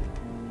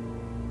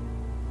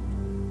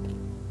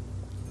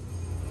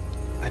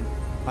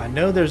 I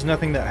know there's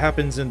nothing that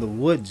happens in the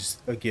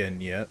woods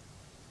again yet.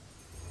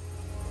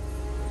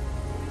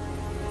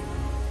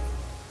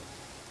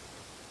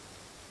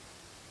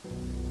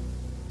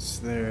 Is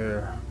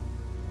there...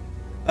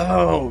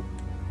 Oh!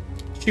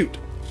 Shoot.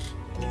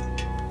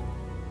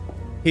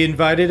 He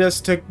invited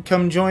us to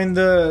come join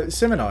the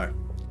seminar.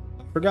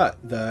 I forgot.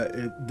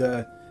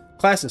 The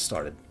classes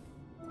started.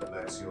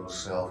 Let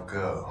yourself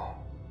go.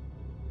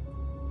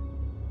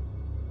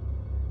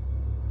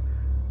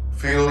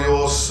 Feel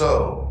your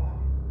soul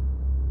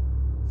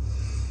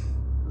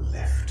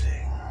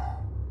lifting.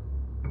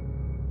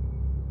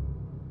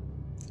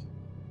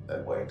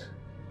 Then wait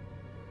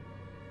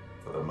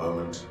for the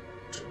moment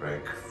to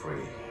break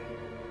free.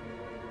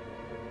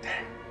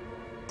 Then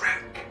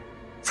break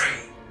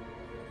free.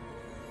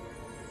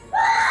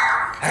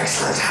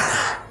 Excellent,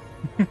 Hannah.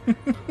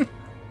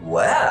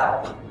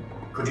 Well,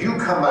 Could you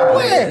come back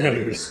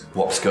later, please?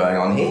 what's going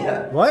on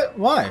here? What?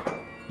 Why?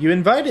 You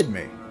invited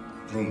me.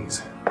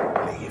 Please,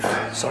 leave.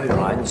 Sorry,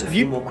 Ryan, there's a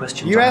few more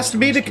questions. You I asked have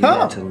me to ask you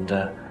come. yet,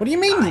 and, What do you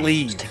mean, time's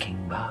leave?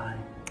 ticking by.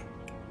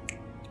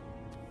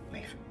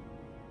 Leave.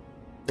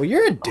 Well,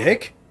 you're a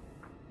dick.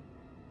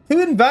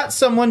 Who invites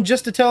someone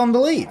just to tell them to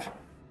leave?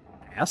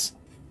 Ass.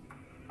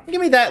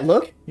 Give me that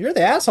look. You're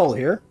the asshole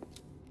here.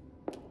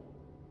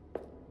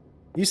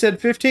 You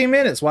said 15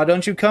 minutes. Why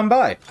don't you come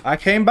by? I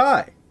came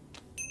by.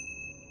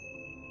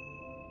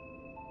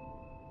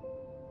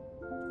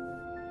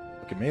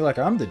 Look at me like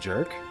I'm the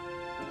jerk.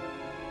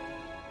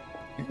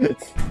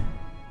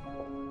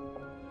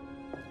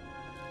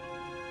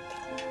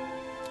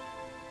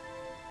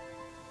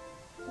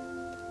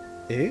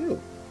 Ew.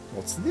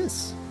 What's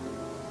this?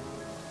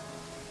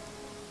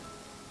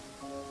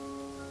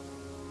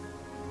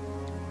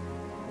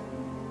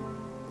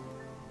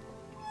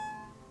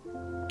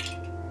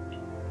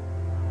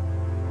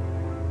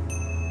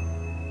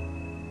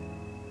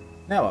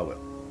 Now I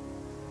will.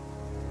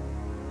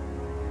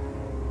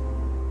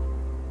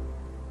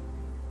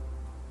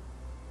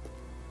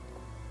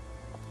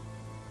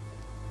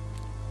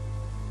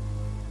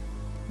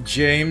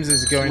 James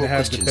is going More to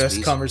have the questions, best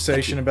please.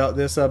 conversation about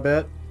this, I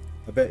bet.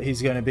 I bet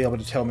he's going to be able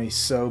to tell me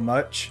so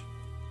much.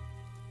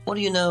 What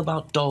do you know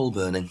about doll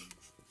burning?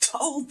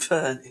 Doll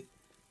burning?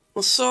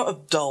 What sort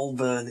of doll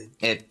burning?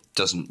 It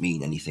doesn't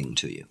mean anything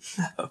to you.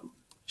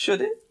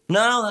 Should it?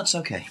 No, that's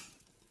okay.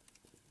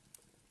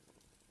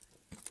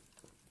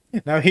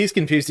 Now he's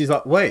confused. He's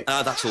like, wait,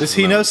 That's all does for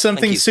he the know moment.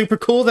 something Thank you. super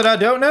cool that I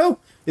don't know?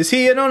 Is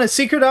he in on a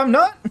secret I'm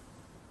not?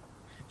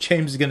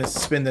 James is going to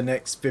spend the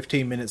next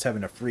 15 minutes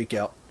having a freak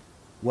out,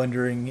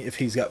 wondering if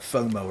he's got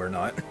FOMO or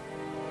not.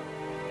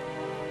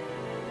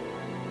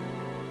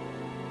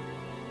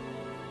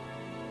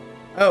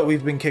 Oh,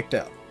 we've been kicked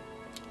out.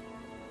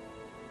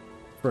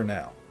 For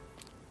now.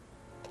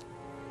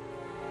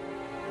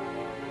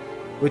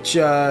 Which,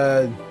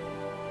 I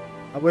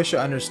wish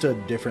I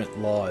understood different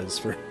laws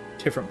for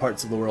different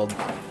parts of the world.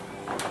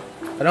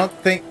 I don't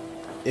think...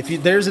 If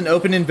there's an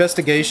open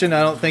investigation,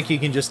 I don't think you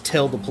can just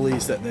tell the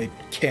police that they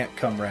can't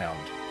come round.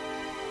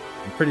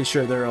 I'm pretty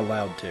sure they're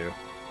allowed to.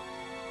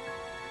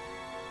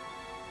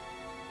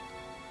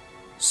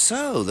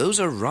 So, those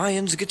are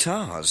Ryan's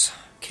guitars,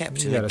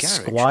 kept in You a got a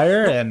garage.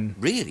 squire and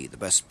Really the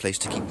best place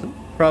to keep them.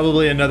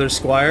 probably another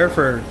squire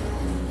for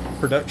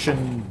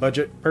production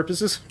budget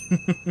purposes.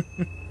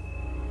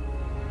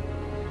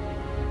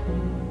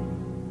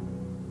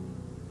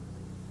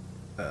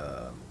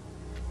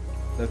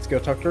 Let's go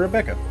talk to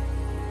Rebecca.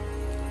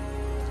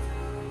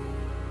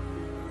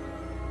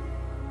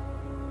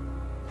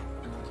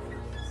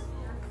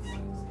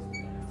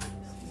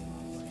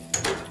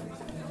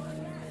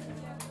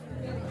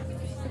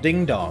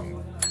 Ding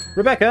dong.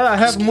 Rebecca, I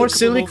have Ask you a more couple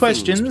silly more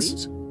questions.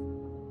 things,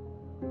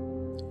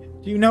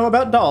 please. Do you know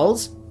about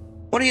dolls?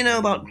 What do you know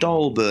about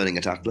doll burning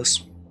at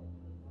Atlas?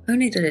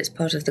 Only that it's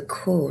part of the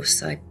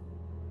course. I'm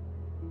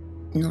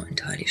not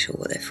entirely sure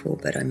what they're for,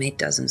 but I made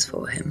dozens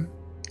for him.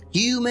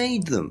 You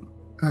made them.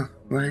 Oh,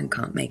 Ryan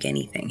can't make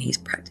anything. He's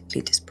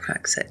practically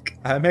dyspraxic.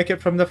 I make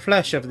it from the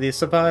flesh of the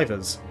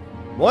survivors.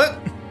 What?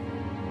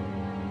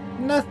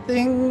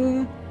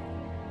 Nothing.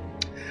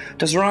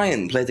 Does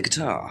Ryan play the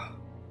guitar?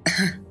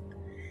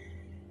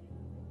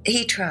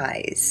 He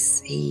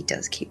tries. He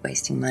does keep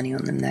wasting money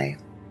on them, though.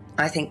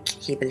 I think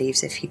he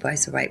believes if he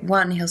buys the right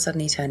one, he'll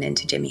suddenly turn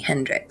into Jimi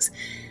Hendrix.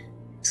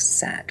 It's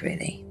sad,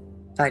 really.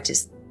 I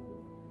just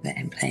let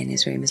him play in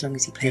his room as long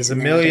as he plays. He's a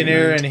and then I don't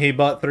millionaire mind. and he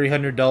bought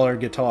 $300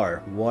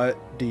 guitar. What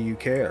do you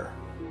care?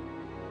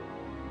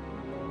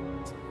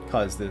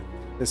 Because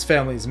this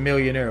family's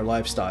millionaire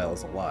lifestyle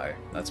is a lie.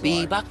 That's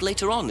Be why. back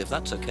later on, if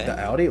that's okay. The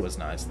Audi was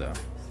nice, though.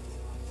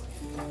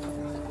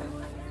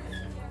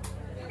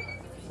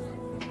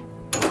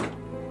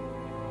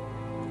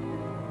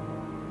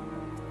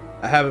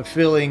 I have a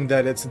feeling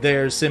that it's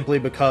there simply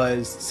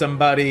because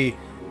somebody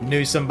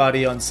knew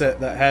somebody on set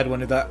that had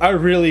one of that. I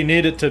really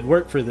need it to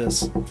work for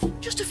this.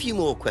 Just a few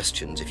more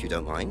questions, if you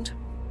don't mind.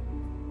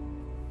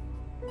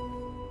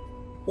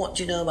 What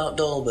do you know about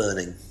doll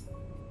burning?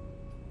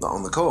 Not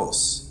on the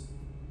course.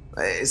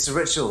 It's a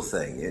ritual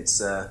thing.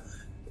 It's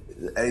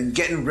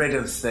getting rid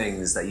of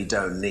things that you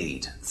don't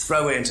need.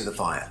 Throw it into the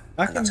fire.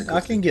 I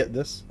can get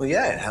this. Well,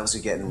 yeah, it helps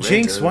you getting rid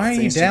Jinx, of why are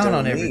you things down don't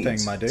on need,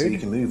 everything, my dude? So you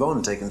can move on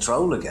and take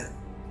control again.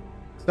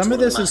 Some of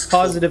this is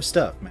positive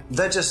stuff, man.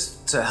 They're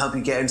just to help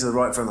you get into the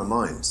right frame of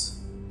mind.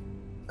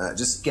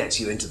 Just get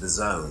you into the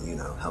zone, you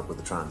know, help with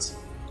the trance.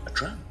 A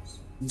trance?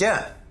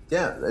 Yeah.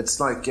 It's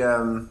like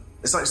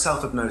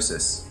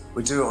self-hypnosis.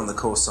 We do it on the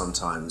course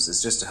sometimes.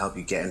 It's just to help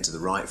you get into the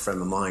right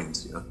frame of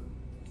mind, you know.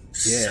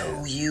 Yeah.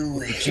 So you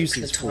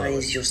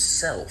hypnotize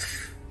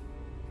yourself.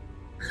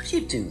 How do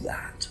you do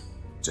that?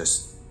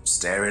 Just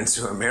stare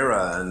into a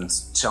mirror and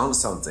chant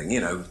something,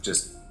 you know,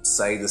 just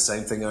say the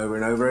same thing over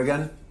and over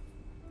again.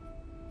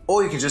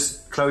 Or you could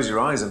just close your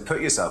eyes and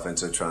put yourself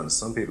into a trance.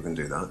 Some people can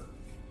do that.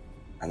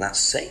 And that's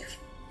safe?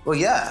 Well,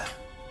 yeah.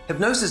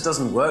 Hypnosis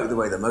doesn't work the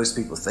way that most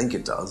people think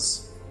it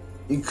does.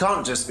 You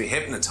can't just be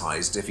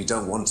hypnotized if you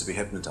don't want to be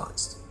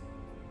hypnotized.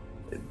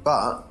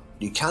 But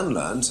you can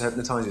learn to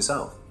hypnotize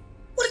yourself.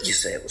 What did you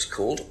say it was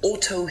called?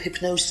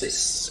 Auto-hypnosis?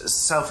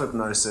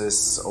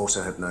 Self-hypnosis,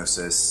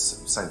 auto-hypnosis,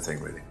 same thing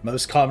really.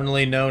 Most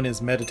commonly known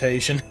as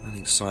meditation. I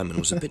think Simon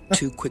was a bit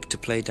too quick to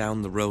play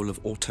down the role of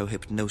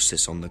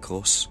auto-hypnosis on the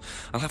course.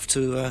 I'll have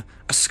to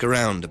ask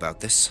around about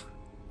this.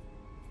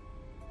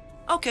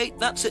 Okay,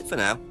 that's it for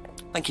now.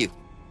 Thank you.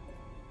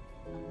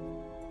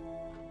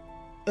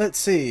 Let's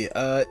see,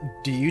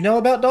 do you know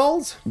about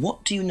dolls?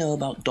 What do you know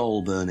about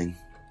doll burning?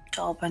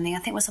 Doll burning, I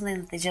think, was something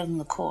that they did on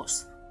the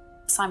course.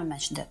 Simon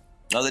mentioned it.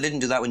 Oh, they didn't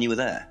do that when you were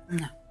there?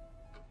 No.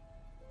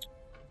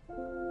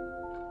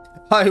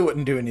 I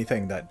wouldn't do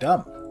anything that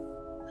dumb.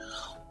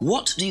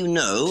 What do you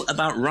know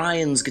about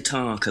Ryan's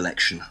guitar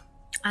collection?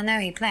 I know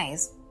he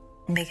plays,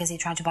 because he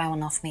tried to buy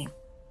one off me.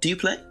 Do you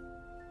play?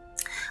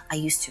 I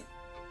used to.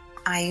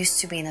 I used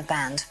to be in a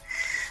band,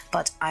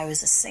 but I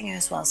was a singer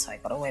as well, so I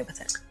got away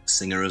with it.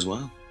 Singer as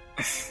well?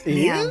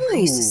 Yeah, I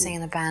used to sing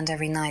in a band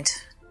every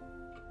night.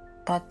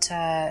 But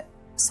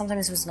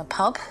sometimes it was in a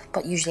pub,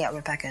 but usually at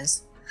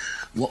Rebecca's.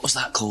 What was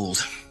that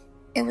called?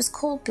 It was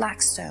called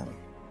Blackstone.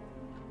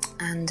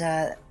 And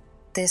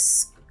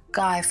this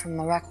guy from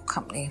a record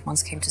company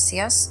once came to see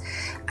us,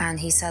 and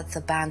he said the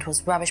band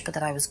was rubbish, but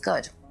that I was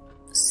good.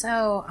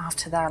 So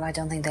after that, I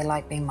don't think they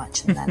liked me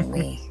much, and then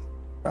we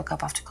broke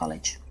up after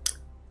college.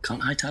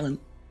 Can't hide talent.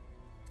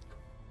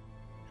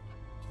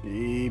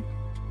 She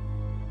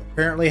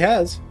apparently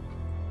has,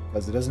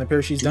 because it doesn't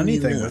appear she's done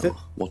anything with it.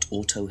 What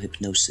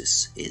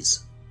auto-hypnosis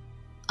is?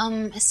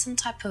 It's some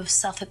type of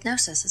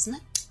self-hypnosis, isn't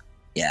it?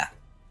 Yeah.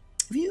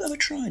 Have you ever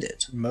tried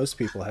it? Most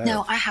people have.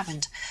 No, I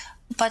haven't.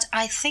 But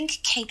I think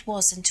Kate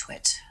was into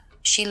it.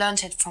 She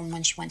learned it from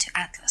when she went to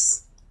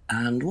Atlas.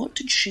 And what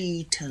did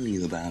she tell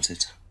you about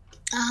it?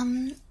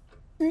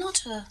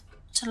 Not a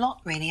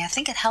lot, really. I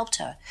think it helped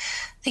her.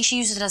 I think she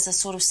used it as a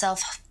sort of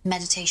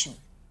self-meditation.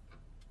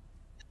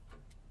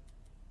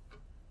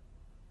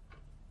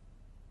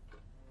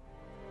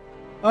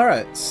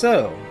 Alright,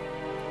 so,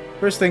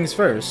 first things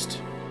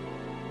first.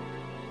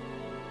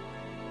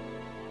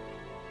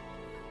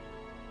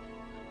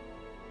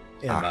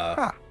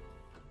 Emma,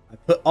 I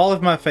put all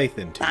of my faith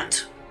into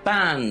that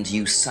band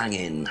you sang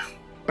in,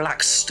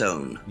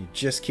 Blackstone. You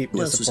just keep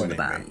Who else was in the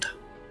disappointing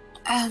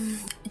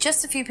band?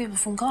 Just a few people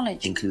from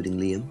college. Including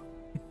Liam?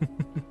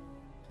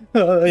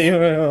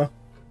 Yeah.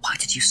 Why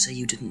did you say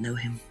you didn't know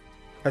him?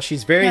 Because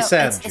she's very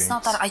sad, It's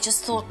not that. I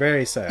just thought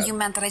very sad. you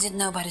meant that I didn't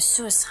know about his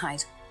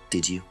suicide.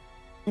 Did you?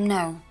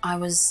 No, I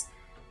was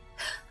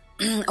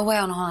away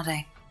on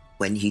holiday.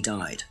 When he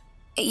died?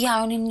 Yeah,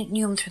 I only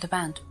knew him through the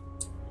band.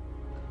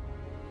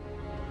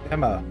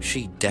 Emma.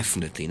 She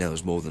definitely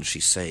knows more than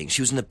she's saying.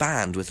 She was in a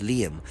band with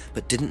Liam,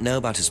 but didn't know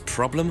about his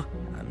problem?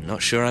 I'm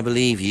not sure I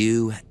believe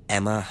you,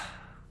 Emma.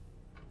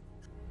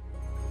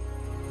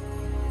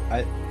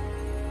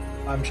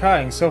 I'm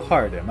trying so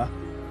hard, Emma.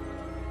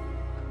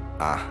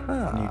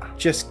 Aha. You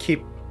just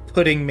keep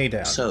putting me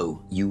down.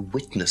 So, you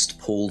witnessed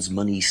Paul's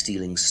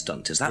money-stealing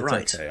stunt, is that It's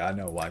right? okay, I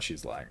know why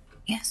she's lying.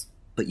 Yes.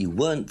 But you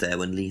weren't there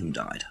when Liam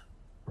died?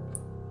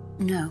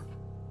 No.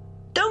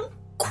 Don't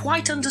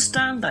quite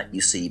understand that, you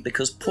see,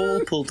 because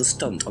Paul pulled the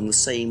stunt on the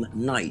same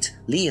night.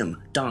 Liam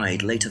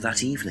died later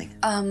that evening.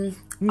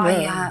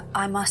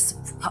 I must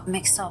have got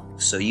mixed up.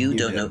 So you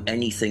don't know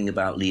anything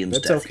about Liam's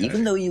That's death, okay.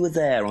 even though you were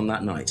there on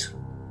that night?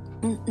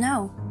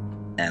 No.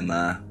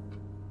 Emma.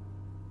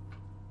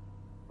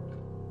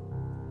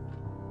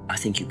 I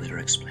think you better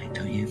explain,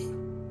 don't you?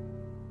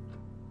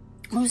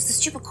 It was the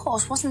stupid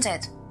course, wasn't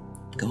it?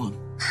 Go on.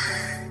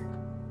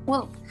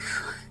 Well,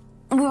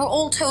 we were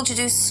all told to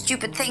do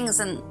stupid things,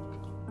 and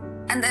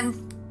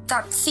then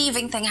that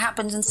thieving thing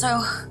happened, and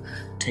so...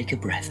 Take a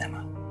breath,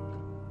 Emma.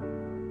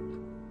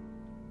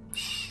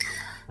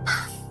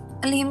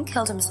 Liam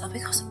killed himself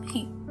because of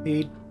me.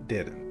 He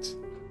didn't.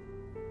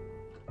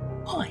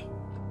 Why?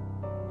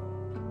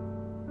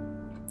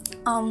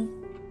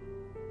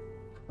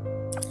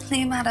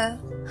 Liam had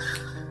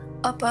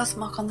a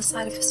birthmark on the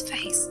side of his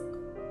face.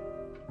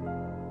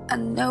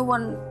 And no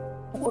one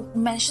would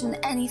mention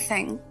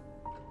anything,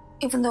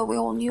 even though we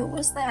all knew it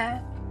was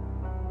there.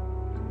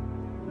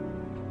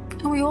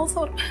 And they all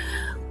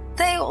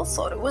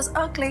thought it was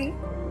ugly.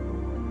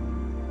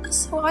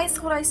 So I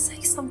thought I'd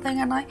say something,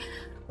 and I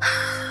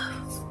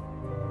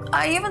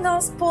even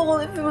asked Paul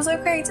if it was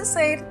okay to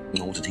say it.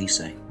 What did he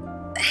say?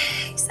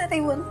 He said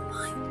he wouldn't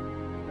mind.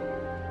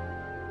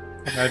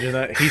 Imagine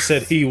that. He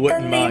said he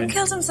wouldn't Then mind. Liam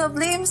killed himself.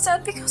 Liam's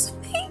dead because of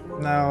me.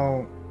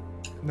 No,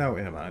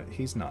 Emma,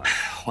 he's not.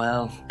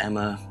 Well,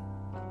 Emma,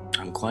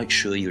 I'm quite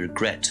sure you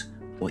regret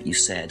what you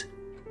said,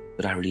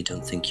 but I really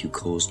don't think you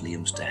caused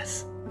Liam's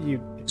death.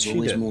 There's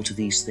always more to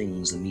these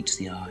things than meets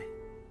the eye.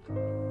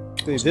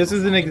 See, this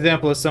is an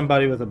example of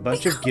somebody with a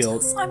bunch of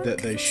guilt that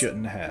they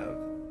shouldn't have.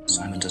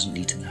 Simon doesn't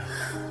need to know.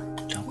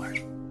 Don't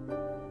worry.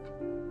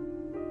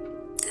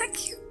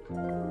 Thank you.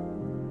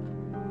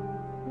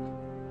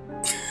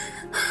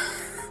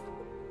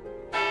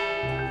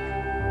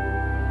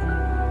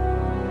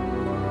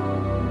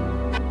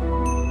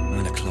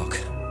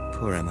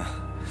 Poor Emma.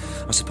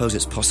 I suppose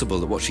it's possible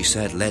that what she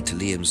said led to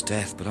Liam's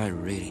death, but I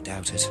really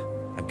doubt it.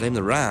 I blame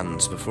the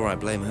Rands before I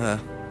blame her.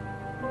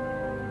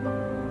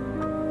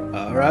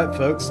 Alright,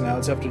 folks, now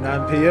it's after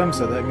 9 p.m.,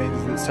 so that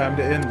means it's time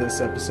to end this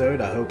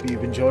episode. I hope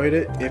you've enjoyed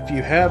it. If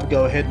you have,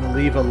 go ahead and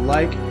leave a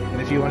like, and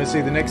if you want to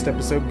see the next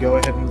episode, go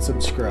ahead and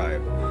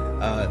subscribe.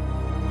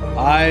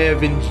 I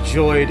have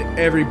enjoyed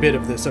every bit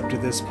of this up to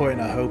this point,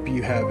 and I hope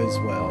you have as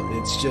well.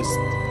 It's just...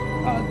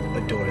 I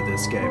adore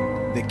this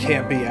game. The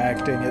campy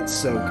acting, it's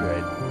so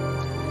great.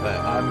 But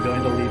I'm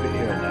going to leave it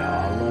here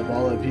now. I love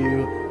all of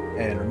you,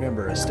 and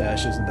remember, a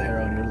stash isn't the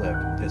hair on your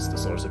lip, it's the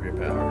source of your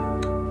power.